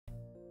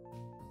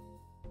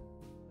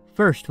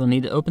First, we'll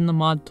need to open the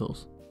mod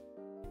tools.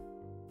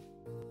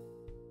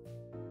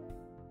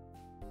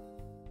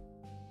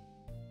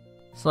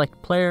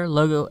 Select Player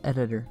Logo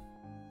Editor.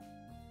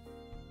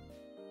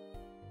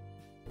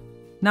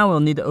 Now we'll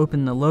need to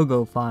open the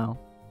logo file.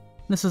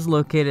 This is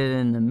located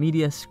in the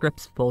Media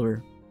Scripts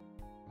folder.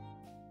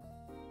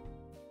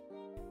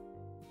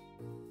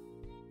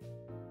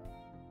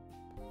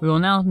 We will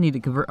now need to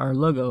convert our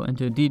logo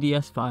into a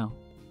DDS file.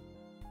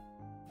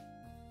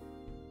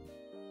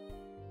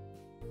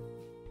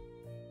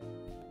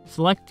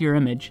 Select your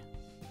image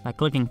by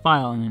clicking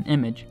File and then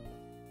Image.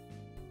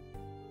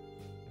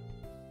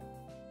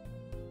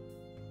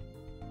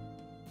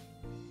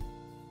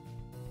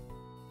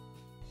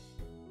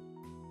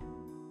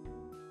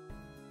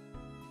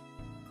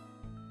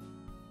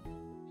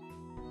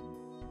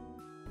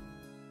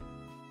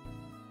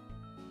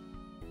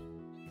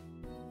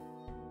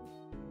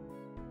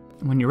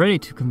 When you're ready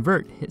to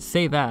convert, hit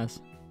Save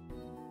As.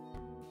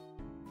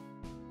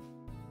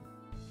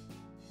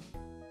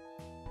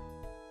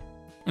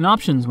 An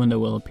options window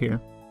will appear.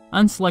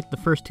 Unselect the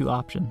first two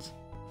options.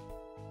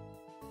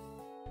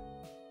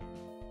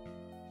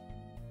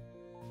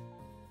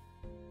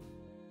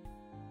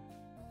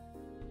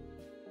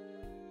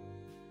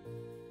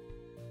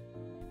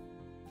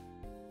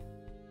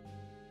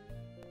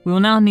 We will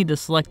now need to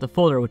select the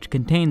folder which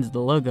contains the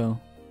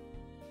logo.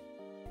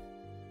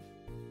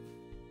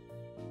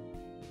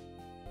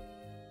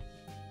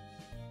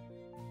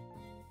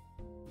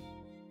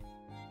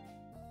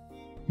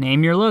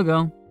 Name your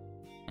logo,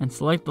 and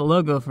select the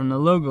logo from the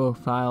Logo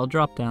File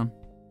dropdown.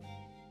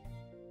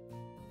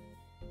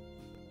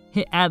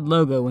 Hit Add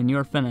Logo when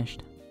you're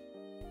finished.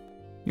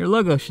 Your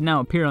logo should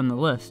now appear on the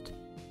list.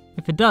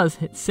 If it does,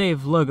 hit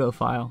Save Logo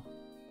File.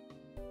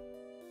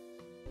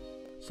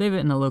 Save it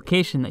in a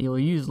location that you will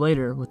use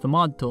later with the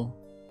mod tool.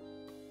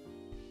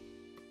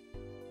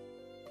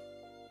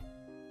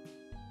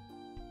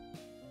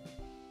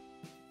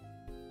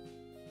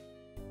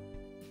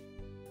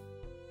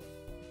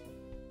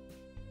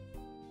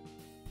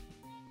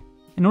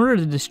 In order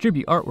to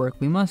distribute artwork,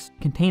 we must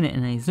contain it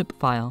in a zip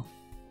file.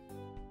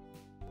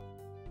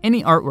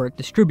 Any artwork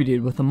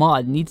distributed with a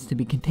mod needs to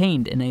be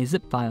contained in a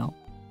zip file.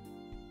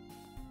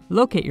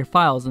 Locate your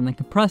files and then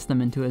compress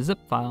them into a zip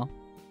file.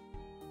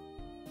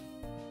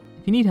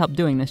 If you need help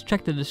doing this,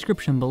 check the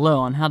description below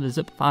on how to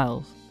zip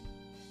files.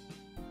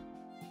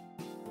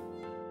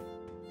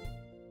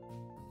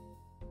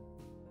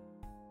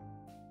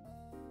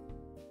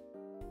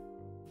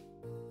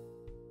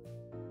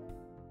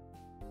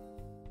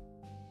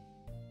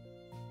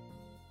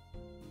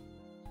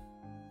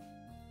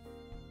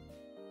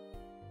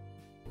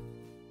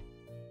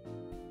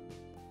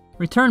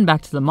 Return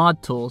back to the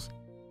mod tools,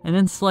 and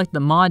then select the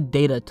Mod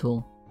Data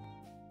tool.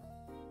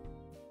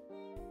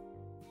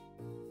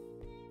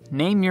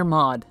 Name your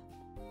mod.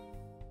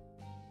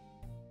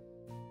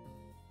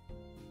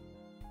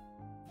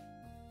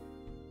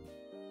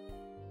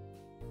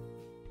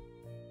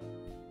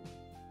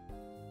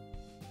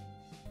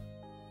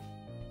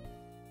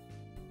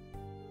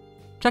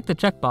 Check the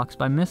checkbox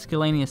by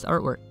miscellaneous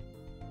artwork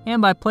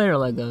and by player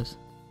logos.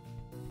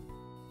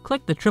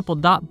 Click the triple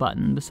dot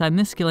button beside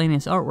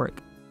miscellaneous artwork,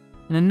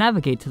 and then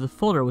navigate to the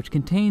folder which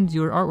contains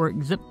your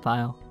artwork zip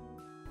file.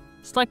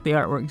 Select the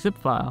artwork zip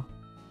file.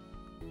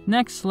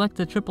 Next, select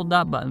the triple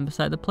dot button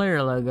beside the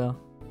player logo.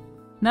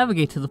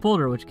 Navigate to the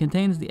folder which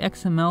contains the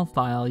XML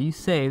file you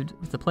saved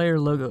with the player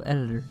logo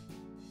editor.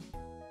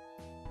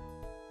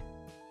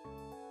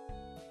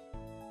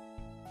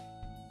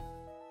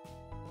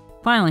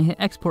 Finally, hit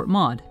Export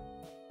Mod.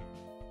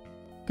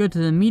 Go to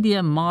the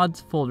Media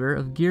Mods folder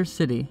of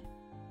GearCity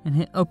and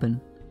hit Open.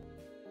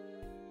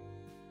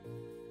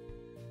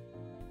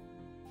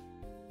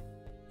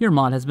 Your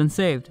mod has been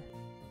saved.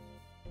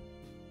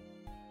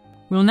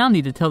 We will now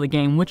need to tell the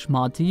game which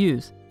mod to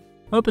use.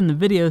 Open the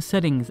Video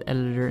Settings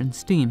editor in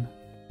Steam.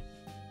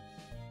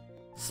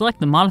 Select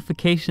the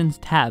Modifications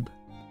tab.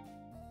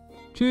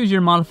 Choose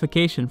your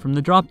modification from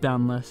the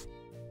drop-down list,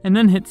 and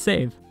then hit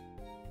Save.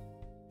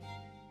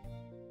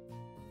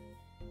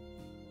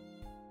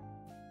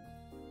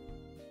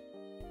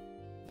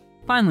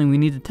 Finally, we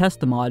need to test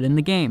the mod in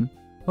the game.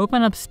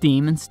 Open up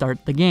Steam and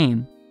start the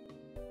game.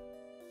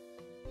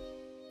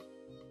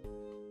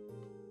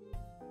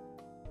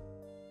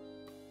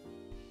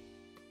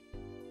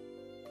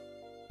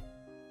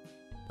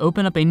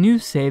 Open up a new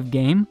save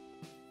game.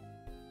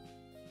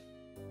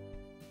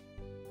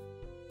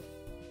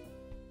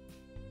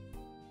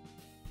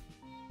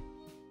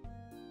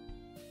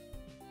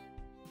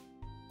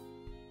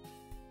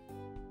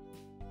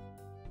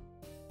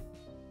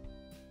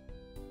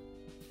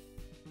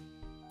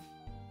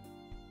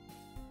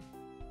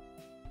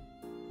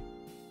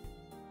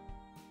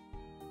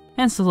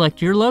 And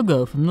select your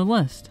logo from the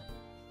list.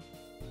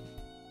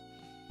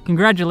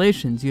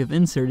 Congratulations, you have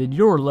inserted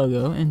your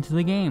logo into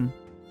the game.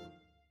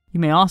 You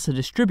may also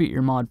distribute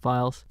your mod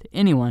files to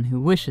anyone who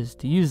wishes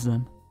to use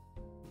them.